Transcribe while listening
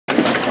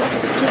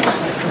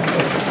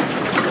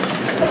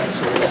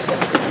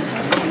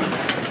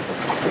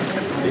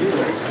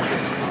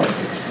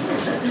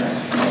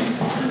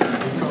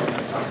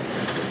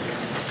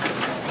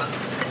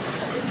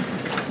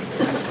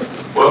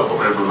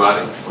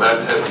Glad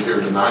to have you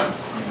here tonight.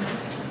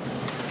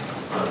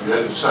 If you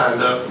hadn't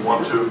signed up and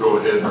want to, go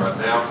ahead right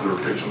now because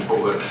we're fixing to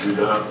pull that sheet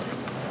up.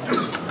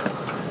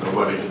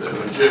 Nobody hit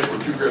that. Jeff,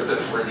 would you grab that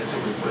and bring it to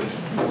me, please?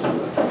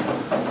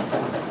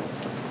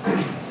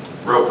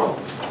 Roll call.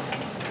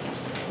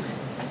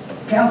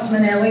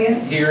 Councilman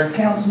Elliott. Here.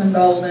 Councilman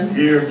Bolden.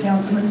 Here.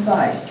 Councilman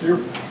Sipes.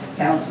 Here.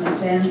 Councilman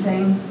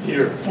Sansing.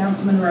 Here.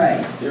 Councilman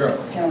Ray. Here.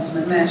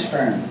 Councilman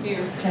Mashburn.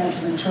 Here.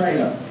 Councilman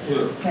Traylor.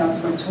 Here.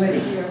 Councilman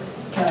Twitty. Here.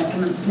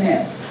 Councilman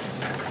Smith.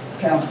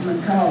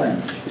 Councilman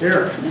Collins.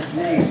 Here. Mr.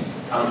 Mayor.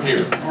 I'm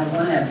here. I have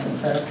one absent,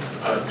 sir.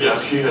 Yeah,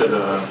 she had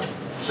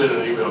sent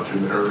an email to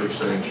me early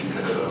saying she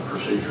had a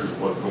procedure that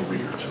wasn't going to be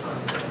here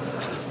tonight.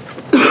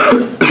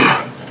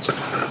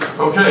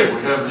 Okay,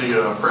 we have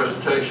the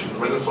presentation of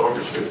minutes,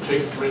 August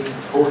 15th meeting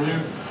before you.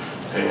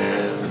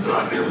 And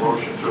I hear a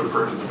motion to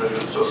approve the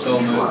minutes of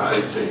July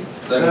 18th.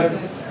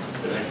 Second.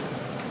 Okay.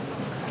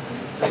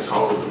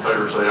 All those in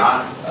favor say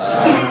aye.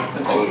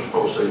 Aye. All those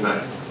opposed say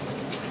nay.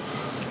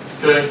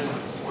 Okay,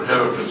 we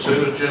have a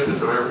consent agenda.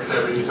 Do I ever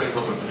have anything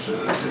on the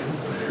consent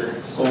agenda here?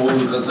 So move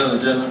the consent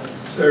agenda.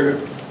 Second.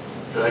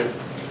 Okay,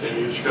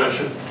 any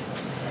discussion?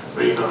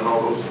 Being none,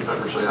 all those in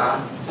favor say aye.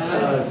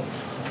 Aye.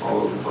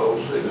 All those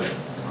opposed say nay.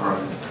 All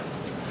right,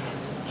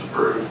 it's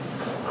approved.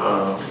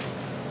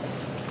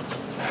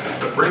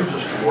 That brings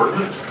us to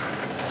ordinance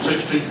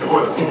 1612.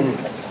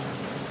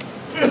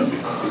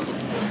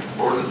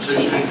 Ordinance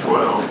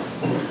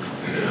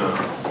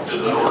 1612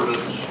 is an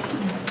ordinance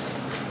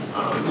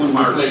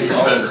fire chief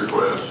bed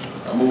request.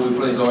 I move we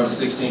place ordinance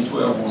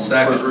 1612 on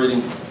first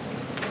reading.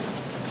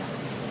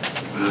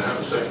 Does it have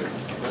a second?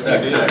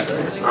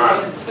 Second. All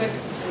right.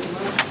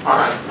 All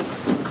right.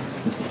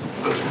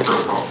 Let's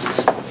roll call.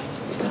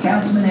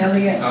 Councilman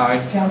Elliott.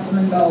 Aye.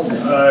 Councilman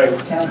Bolden. Aye.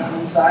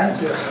 Councilman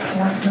Sipes.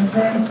 Councilman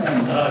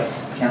Sansing. Aye.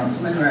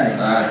 Councilman Ray.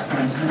 Aye.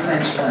 Councilman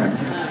Mashburn.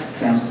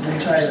 Councilman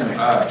Traylor.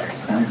 Aye.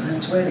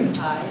 Councilman Twitty.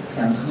 Aye.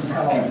 Councilman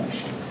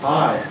Collins.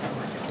 Aye.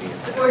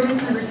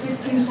 Ordinance number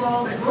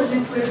 1612, an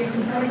ordinance waiving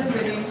competitive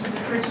bidding to the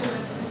purchase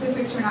of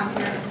specific turnout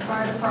gear for the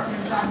fire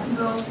department of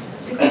Jacksonville,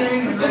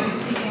 declaring an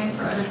emergency and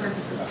for other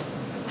purposes.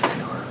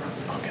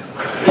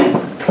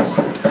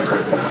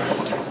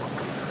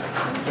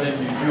 Thank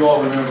you. You all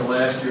remember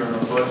last year in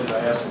our budget, I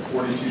asked for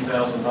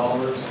 $42,000 so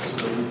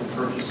that we could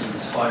purchase some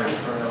expired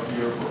turnout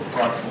gear for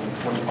approximately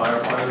 20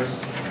 firefighters.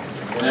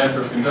 And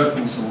after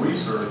conducting some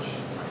research,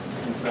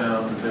 we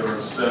found that there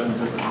were 7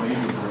 different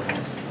major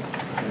brands.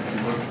 And if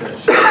you look at that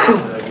sheet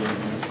that I gave you,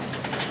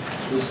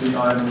 you'll see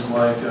items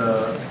like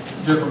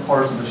different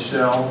parts of the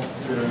shell.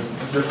 There's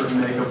different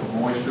makeup of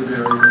moisture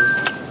barriers,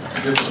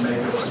 different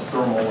makeups of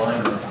thermal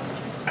liner.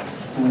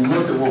 When we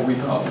looked at what we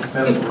thought was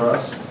best for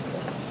us,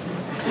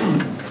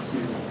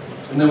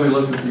 and then we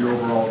looked at the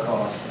overall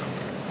cost.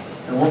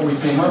 And what we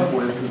came up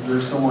with is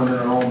there's someone in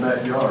our own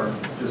backyard,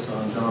 just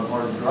on John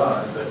Harden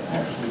Drive, that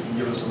actually can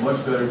give us a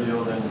much better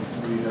deal than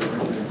we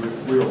originally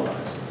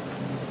realized.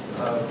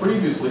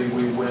 Previously,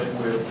 we went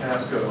with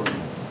Casco.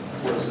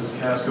 What is this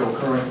Casco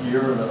current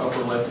gear in the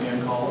upper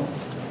left-hand column,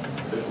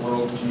 the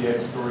Globe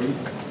GX3.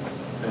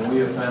 And we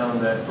have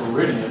found that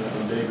Iridium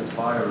from David's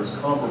Fire is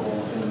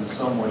comparable, and in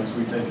some ways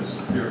we think is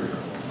superior.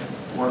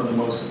 One of the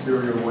most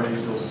superior ways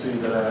you'll see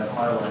that I have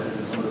highlighted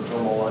is under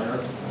thermal liner,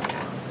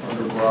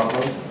 under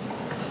Bravo.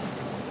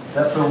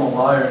 That thermal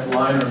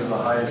liner is the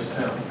highest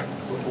temp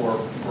before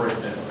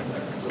breakdown.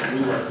 So we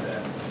like that.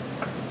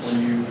 When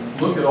you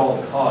look at all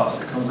the costs,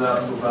 it comes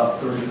out to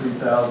about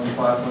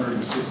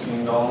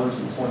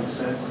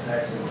 $33,516.20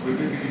 tax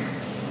included.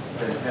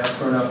 They have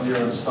turnout gear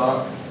in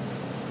stock.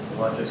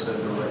 Like I said,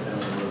 they're right down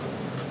the road.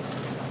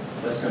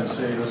 That's going to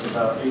save us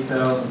about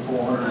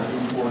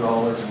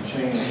 $8,484 and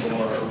change from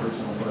our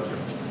original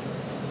budget.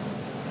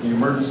 The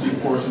emergency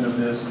portion of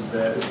this is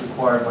that it's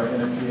required by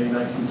NFPA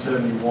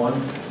 1971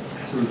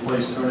 to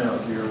replace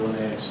turnout gear when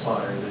they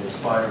expire. They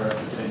expire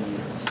after 10 years.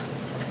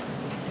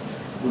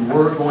 We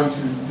were going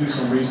to do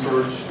some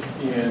research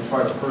and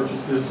try to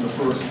purchase this in the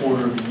first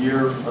quarter of the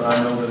year, but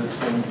I know that it's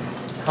been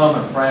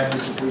common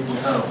practice if we can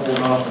kind of hold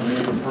off on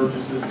major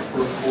purchases the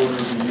first quarter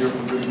of the year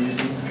for good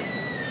reason.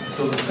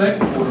 So the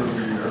second quarter of the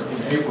year, in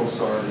April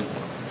started,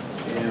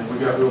 and we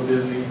got real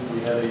busy. We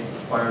had a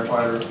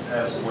firefighter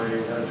pass away,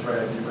 we had a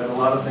tragedy, we had a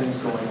lot of things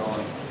going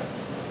on.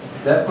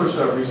 That pushed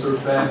our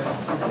research back,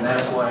 and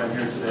that's why I'm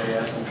here today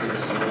asking for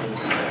this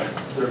emergency.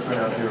 Their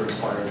turnout gear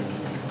expired in June.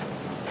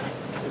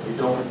 If we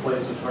don't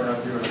replace the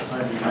turnout gear in a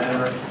timely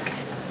manner,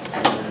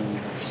 and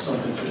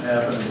something should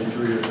happen, an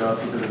injury or God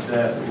forbid a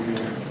death, it will be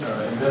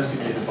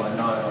investigated by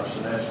NIOSH,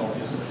 the National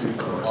Institute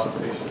for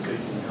Occupational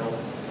Safety and Health.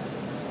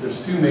 There's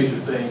 2 major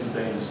things that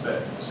they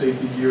inspect: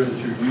 safety gear that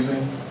you're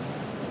using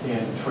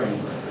and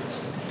training records.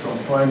 So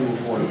I'm trying to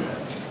avoid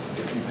that.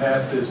 If you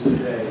pass this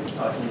today,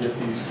 I can get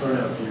these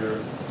turnout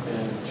gear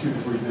in 2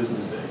 to 3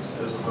 business days,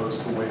 as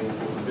opposed to waiting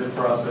for the bid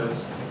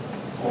process,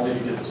 only to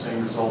get the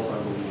same results, I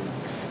believe,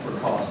 for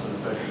cost and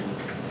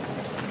effectiveness,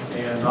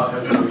 and not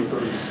have to wait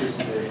 30 to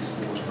 60 days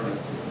for turnout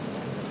gear.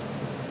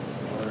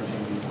 I'll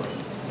entertain any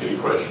questions. Any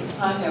questions?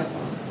 I have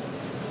one.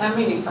 How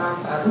many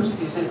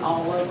firefighters, is it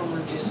all of them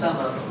or just some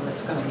of them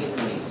that's gonna get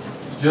these?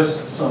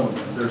 Just some of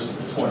them, there's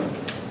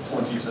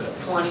 20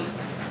 sets. 20?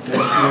 Next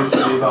year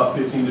should be about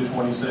 15 to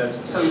 20 sets.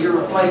 So you're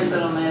replacing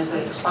them as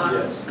they expire?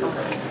 Yes.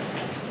 Okay.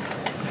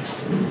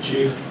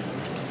 Chief,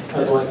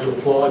 I'd like to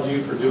applaud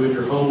you for doing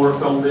your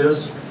homework on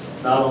this.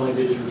 Not only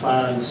did you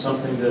find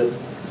something that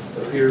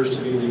appears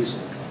to be the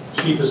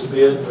cheapest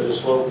bid, but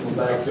it's local in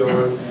the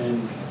backyard,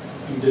 and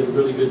you did a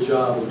really good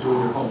job of doing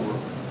your homework.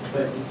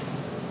 Thank you.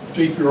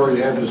 Chief, you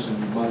already have this in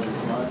your budget,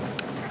 right?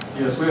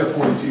 Yes, we have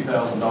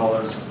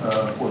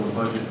 $42,000 for the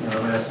budget, and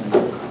I'm asking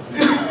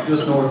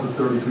just north of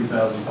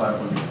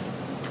 $33,500.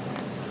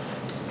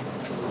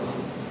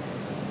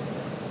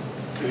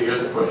 Any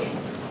other questions?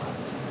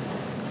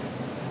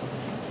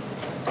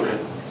 Okay,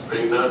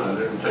 being none, I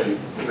entertain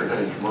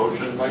a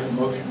motion. Make a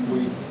motion,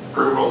 we.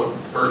 Approve on the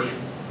first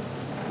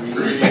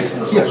reading, Yes.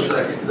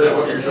 second. Is that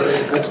what you're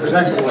saying? That's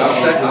exactly what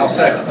I'll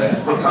second that.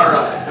 All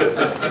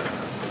right.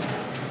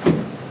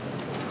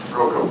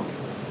 Roll call.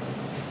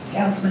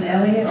 Councilman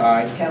Elliott.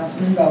 Aye.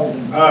 Councilman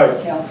Bowden.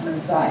 Aye. Councilman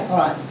Sipes.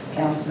 Aye.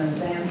 Councilman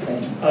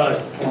Sansing.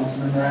 Aye.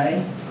 Councilman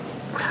Ray.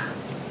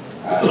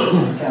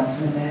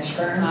 Councilman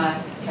Mashburn.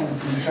 Aye.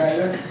 Councilman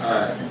Trailer.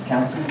 Aye.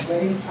 Councilman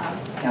Twitty.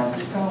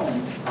 Councilman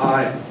Collins.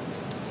 Aye.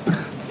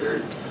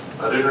 Carried.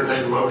 I'd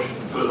entertain a motion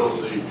to put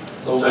on the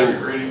So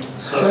second reading.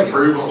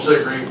 Approve on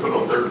second reading, put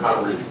on third and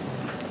final reading.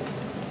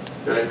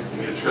 Okay,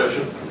 any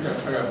discussion? I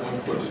got one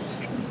question.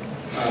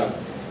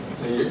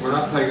 We're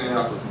not taking it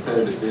out for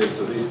competitive bids,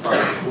 so these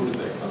prices, where did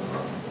they come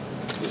from?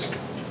 Just,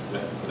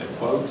 are they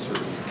quotes or?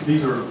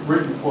 These are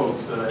written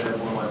quotes that I had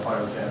one of my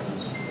fire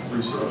captains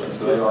research.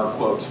 So they are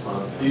quotes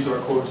from? These are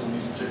quotes from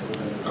these particular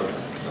vendors.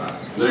 Okay.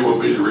 They will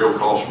be the real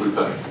cost we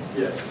pay.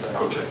 Yes,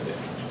 exactly. Okay.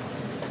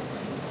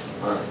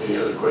 All right, any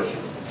other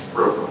questions?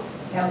 Roll call.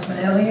 Councilman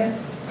Elliott.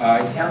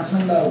 Aye.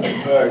 Councilman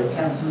Bowden. Aye.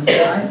 Councilman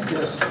Sipes.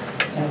 Yes.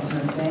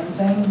 Councilman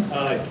Sansing.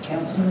 Aye.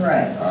 Councilman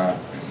Ray. Aye.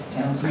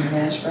 Councilman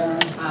Mashburn.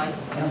 Aye.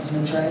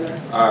 Councilman Trailer.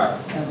 Aye.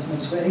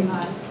 Councilman Twitty.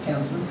 Aye.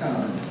 Councilman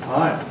Collins.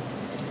 Aye.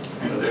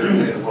 I'd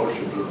entertain a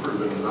motion to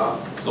approve and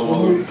adopt. So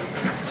moved.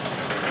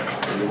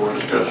 Any more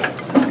discussion?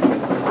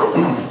 Roll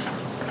call.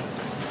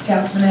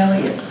 Councilman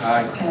Elliott.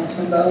 Aye.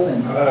 Councilman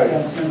Bowden. Aye.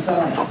 Councilman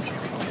Sipes.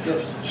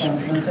 Yes.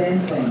 Councilman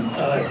Sansing.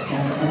 Aye.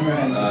 Councilman Ray.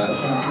 Aye.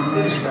 Councilman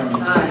Mashburn.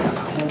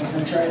 Aye.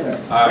 Councilman Trailer.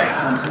 Aye.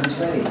 Councilman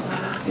Twitty.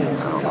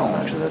 Councilman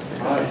Collins.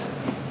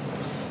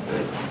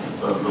 Okay.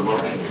 The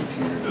motion is,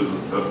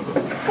 the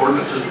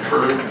ordinance is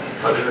approved.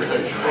 I'd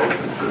entertain a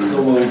motion So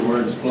to. moved,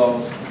 word is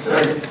closed.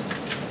 Second.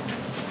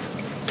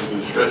 Any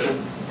discussion?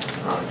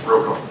 All right,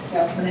 roll call.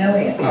 Councilman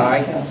Elliott.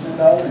 Aye. Councilman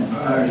Bowden.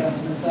 Aye.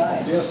 Councilman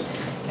Sipes. Yes.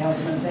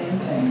 Councilman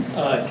Sansing.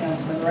 Aye.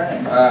 Councilman Ray.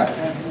 Aye.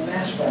 Councilman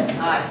Mashburn.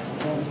 Aye.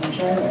 Councilman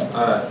Trailer.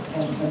 Aye.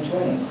 Councilman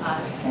Twitty.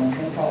 Aye.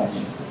 Councilman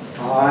Collins.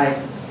 Aye.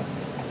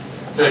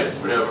 Okay,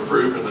 we have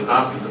approved and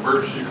adopted the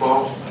emergency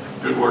clause.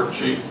 Good work,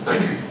 chief.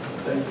 Thank you.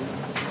 Thank you.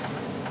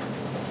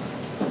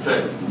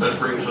 Okay, that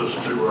brings us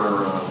to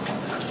our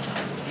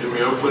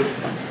Jimmy Oakley.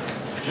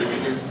 Jimmy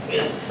here?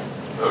 Yeah.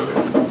 Okay.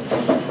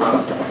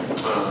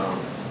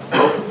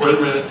 Oh, wait a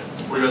minute.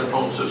 We got the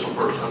phone system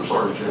first. I'm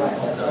sorry, Jimmy. Right,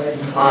 that's what I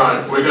did. All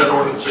right, we got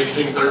ordinance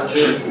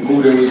 1613.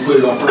 Move that we put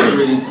it on first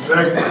reading.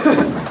 Second.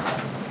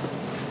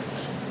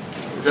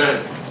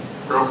 Okay,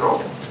 roll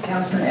call.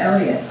 Councilman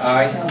Elliott.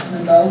 Aye.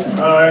 Councilman Bowden.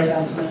 Aye.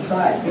 Councilman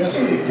Sipes.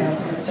 Yes.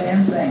 Councilman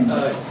Sansing.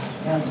 Aye.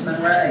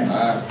 Councilman Ray.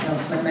 Aye.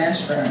 Councilman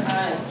Mashburn.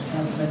 Aye.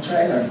 Councilman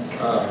Trailer.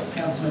 Aye.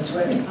 Councilman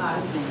Twitty.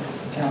 Aye.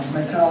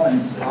 Councilman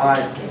Collins.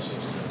 Aye.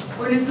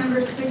 Ordinance number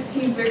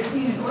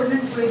 1613, an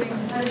ordinance waiving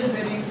competitive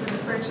bidding for the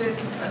purchase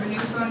of a new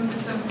phone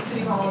system for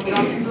City Hall,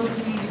 Jacksonville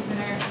Community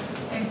Center,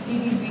 and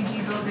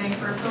CDBG building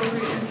for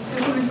appropriate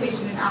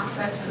implementation and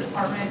access for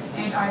department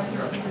and IT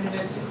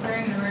representatives,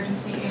 declaring an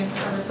emergency and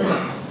for other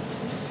purposes.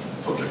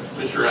 Okay,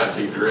 Mr.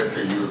 IT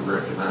Director, you would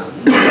recognize.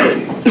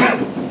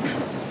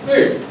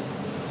 Hey,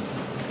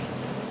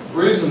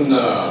 reason,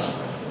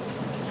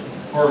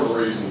 part of the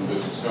reason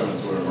this is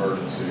coming to an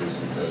emergency is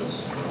because,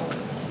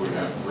 we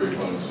have 3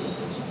 phone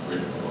systems in 3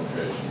 different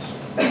locations.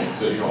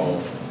 City Hall,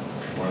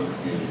 one at the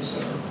community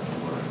center, and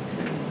one at the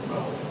community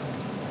development.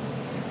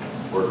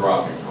 We're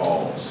dropping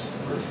calls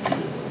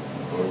repeatedly,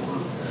 over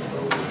and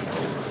over and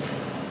over,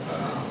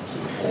 to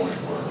the point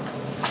where,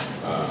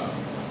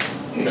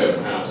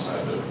 Kevin House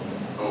had to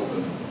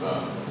open,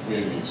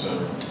 community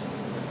center,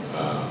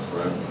 for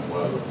inclement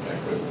weather, they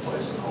couldn't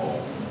place a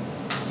call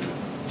to the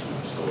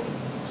facility.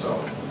 So,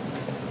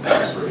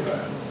 that's pretty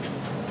bad.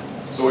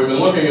 So we've been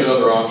looking at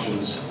other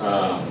options,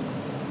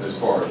 as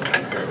far as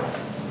repair.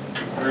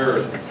 Repair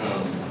has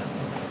become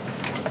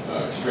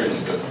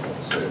extremely difficult,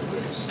 to say the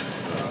least.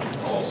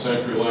 Call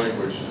CenturyLink,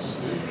 which is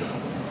the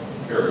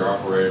carrier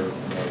operator of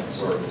the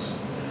service,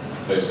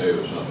 they say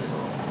there's nothing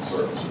wrong with the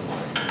service is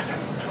fine.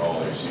 Call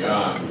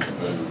ACI,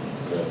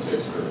 that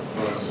takes care of the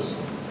phone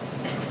system,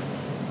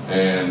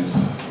 and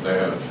they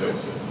haven't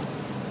fixed it,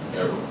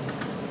 ever.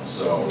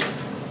 So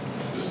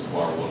this is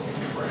why we're looking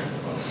at brand new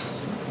phone system.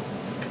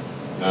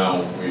 Now,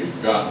 we've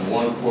gotten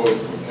one quote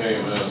from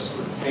KMS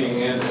for K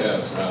and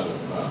S out of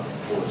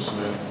Fort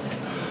Smith,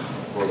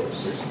 and quote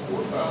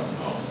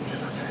 $64,000.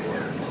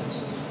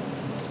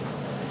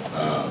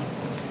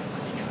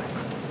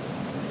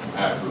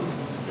 After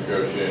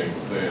negotiating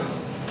with them,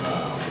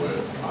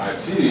 with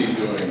IT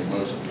doing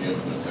most of the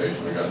implementation,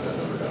 we got that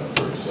number down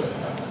to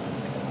 37,000.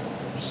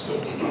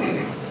 Still.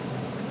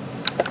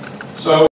 So